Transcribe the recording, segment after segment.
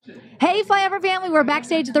Hey, Flyover family, we're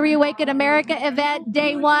backstage at the Reawaken America event,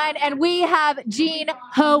 day one, and we have Gene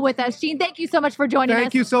Ho with us. Gene, thank you so much for joining us.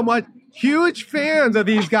 Thank you so much. Huge fans of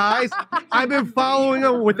these guys. I've been following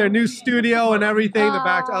them with their new studio and everything.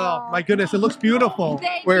 Oh my goodness, it looks beautiful.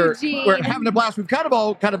 Thank you, Gene. We're having a blast. We've kind of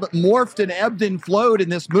morphed and ebbed and flowed in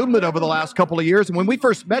this movement over the last couple of years. And when we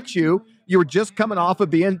first met you, you were just coming off of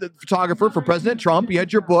being the photographer for President Trump. You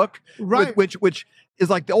had your book, right? Which is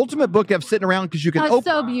like the ultimate book to have sitting around because you can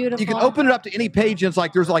so beautiful. You can open it up to any page and it's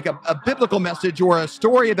like there's like a biblical message or a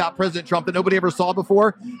story about President Trump that nobody ever saw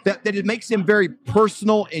before. That it makes him very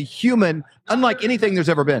personal and human, unlike anything there's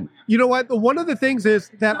ever been. You know what? One of the things is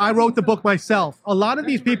that I wrote the book myself. A lot of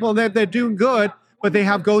these people, they're doing good, but they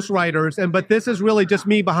have ghostwriters. But this is really just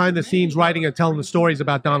me behind the scenes writing and telling the stories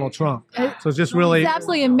about Donald Trump. So it's just really... It's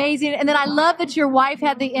absolutely amazing. And then I love that your wife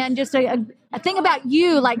had the end, just a thing about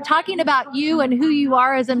you, like talking about you and who you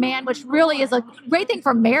are as a man, which really is a great thing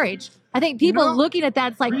for marriage. I think people looking at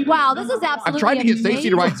that, it's like, wow, this is absolutely I've tried to get amazing. Stacey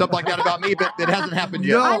to write something like that about me, but it hasn't happened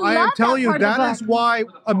yet. No, I am telling you, that is book. why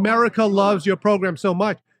America loves your program so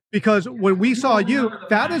much. Because when we saw you,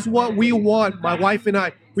 that is what we want, my wife and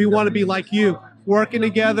I. We want to be like you, working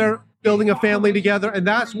together, building a family together, and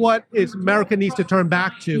that's what America needs to turn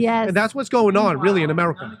back to. Yes. And that's what's going on, really, in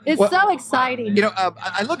America. It's so exciting. You know,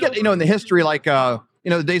 I look at, in the history, like, the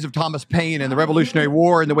days of Thomas Paine and the Revolutionary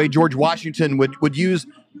War and the way George Washington would use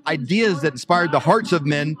ideas that inspired the hearts of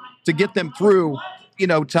men to get them through,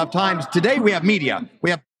 tough times. Today we have media. We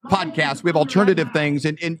have podcasts. We have alternative things.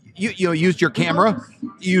 And you used your camera,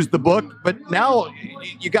 you used the book, but now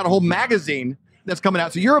you got a whole magazine that's coming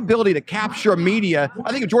out. So your ability to capture media,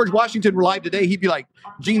 I think if George Washington were alive today, he'd be like,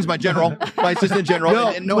 Gene's my general, my assistant general,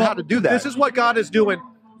 and know how to do that. This is what God is doing.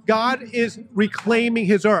 God is reclaiming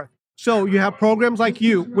his earth. So you have programs like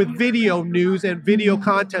you with video news and video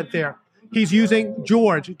content there. He's using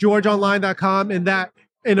GeorgeOnline.com and that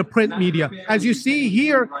in a print media. As you see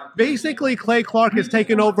here, basically Clay Clark has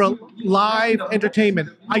taken over live entertainment.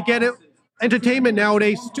 I get it. Entertainment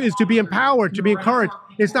nowadays is to be empowered, to be encouraged.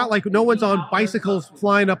 It's not like no one's on bicycles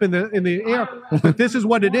flying up in the air. But this is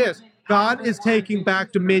what it is. God is taking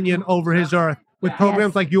back dominion over his earth with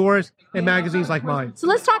programs like yours and magazines like mine. So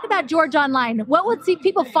let's talk about George Online. What would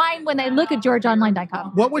people find when they look at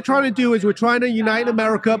GeorgeOnline.com? What we're trying to do is we're trying to unite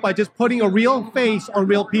America by just putting a real face on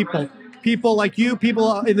real people. People like you,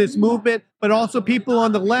 people in this movement, but also people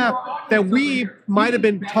on the left that we might have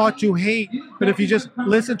been taught to hate. But if you just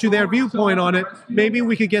listen to their viewpoint on it, maybe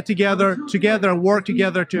we could get together and work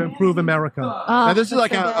together to improve America. Now this is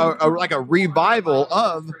like a revival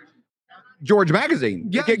of George Magazine.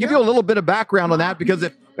 Give you a little bit of background on that because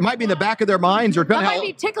it might be in the back of their minds or that might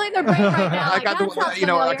be tickling their brain right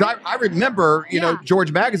now. I remember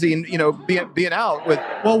George Magazine being out with.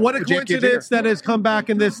 Well, what a coincidence that has come back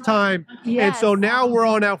in this time. Yes. And so now we're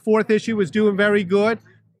on our fourth issue. Is doing very good.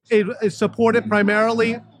 It is supported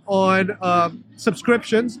primarily on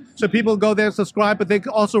subscriptions, so people go there and subscribe, but they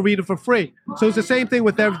can also read it for free. So it's the same thing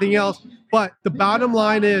with everything else. But the bottom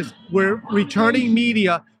line is we're returning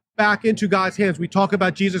media back into God's hands. We talk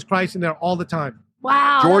about Jesus Christ in there all the time.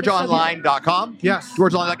 Wow. GeorgeOnline.com. Yes.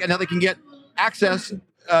 GeorgeOnline. And now they can get access to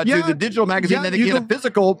the digital magazine. Then they get a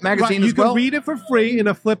physical magazine as well. You can read it for free in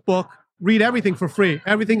a flip book. Read everything for free.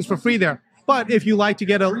 Everything's for free there. But if you like to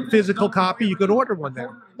get a physical copy, you could order one there.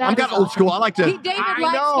 I'm kind of old school. I like to. David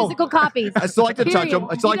likes physical copies. I still like to touch them.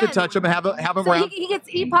 I still like to touch them and have them so around. He gets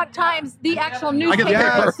Epoch Times, the actual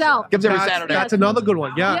newspaper itself. Gives every Saturday. That's another good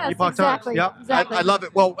one. Yeah, yes, Epoch exactly. Times. Yep. Exactly. I love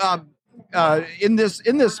it. Well, in this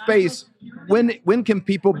space, when can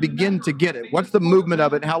people begin to get it? What's the movement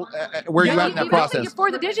of it? How where are you at in that process? Your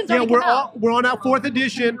fourth edition's we're on our fourth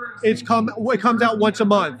edition. It comes out once a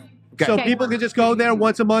month. Okay. So people can just go there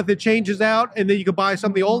once a month. It changes out, and then you can buy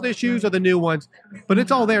some of the old issues or the new ones. But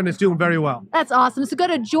it's all there, and it's doing very well. That's awesome. So go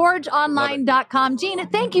to GeorgeOnline.com. Gene,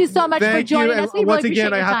 thank you so much for joining us. We once really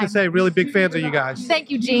again, I have time. to say, really big fans of you guys. Thank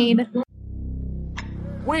you, Gene.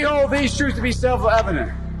 We hold these truths to be self-evident.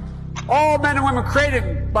 All men and women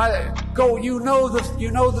created by you know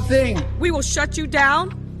the thing. We will shut you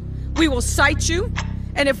down. We will cite you.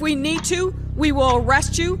 And if we need to, we will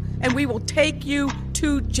arrest you and we will take you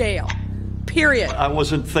to jail. Period. I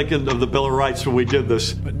wasn't thinking of the Bill of Rights when we did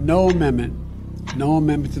this. But no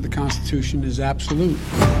amendment to the Constitution is absolute.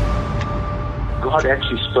 God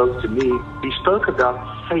actually spoke to me. He spoke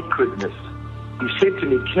about sacredness. He said to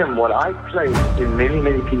me, Kim, what I place in many,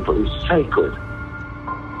 many people is sacred.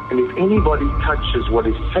 And if anybody touches what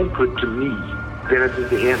is sacred to me, then it is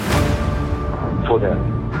the end for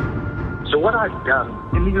them. So what I've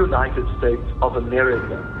done in the United States of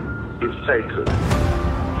America is sacred.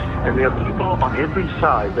 And there are people on every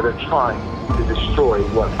side that are trying to destroy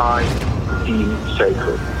what I deem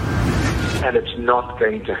sacred. And it's not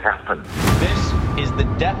going to happen. This is the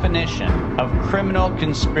definition of criminal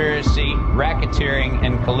conspiracy, racketeering,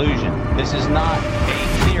 and collusion. This is not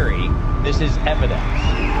a theory. This is evidence.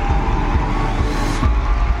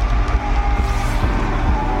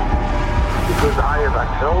 Because I have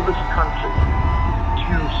upheld this country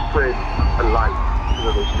to spread a light to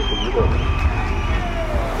the rest of the world.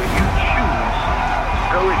 When you choose to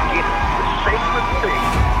go against the sacred thing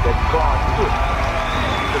that God put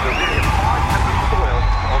to the very heart and the soil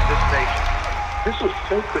of this nation, this was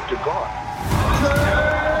sacred to God.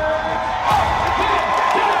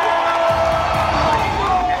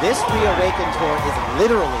 This Reawaken tour is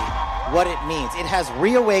literally what it means. It has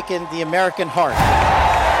reawakened the American heart.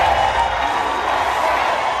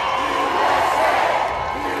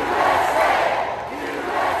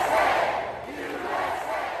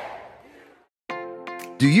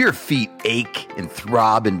 Do your feet ache and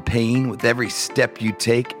throb in pain with every step you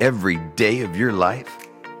take every day of your life?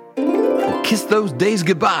 Well, kiss those days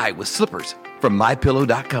goodbye with slippers from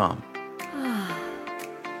MyPillow.com.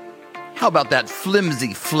 How about that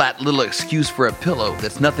flimsy, flat little excuse for a pillow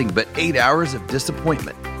that's nothing but 8 hours of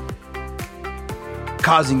disappointment,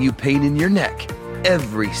 causing you pain in your neck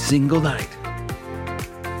every single night?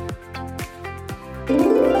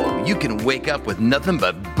 You can wake up with nothing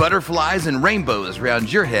but butterflies and rainbows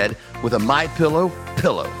around your head with a MyPillow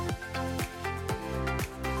pillow.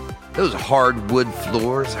 Those hardwood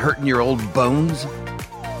floors hurting your old bones?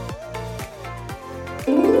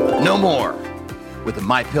 No more with a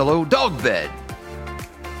MyPillow dog bed.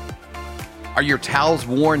 Are your towels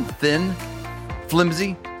worn thin,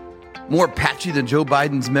 flimsy, more patchy than Joe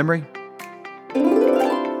Biden's memory?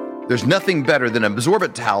 There's nothing better than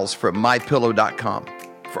absorbent towels from MyPillow.com.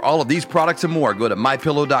 For all of these products and more, go to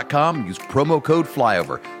MyPillow.com and use promo code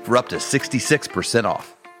FLYOVER for up to 66%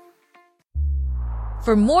 off.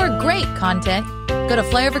 For more great content, go to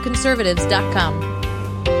flyoverconservatives.com.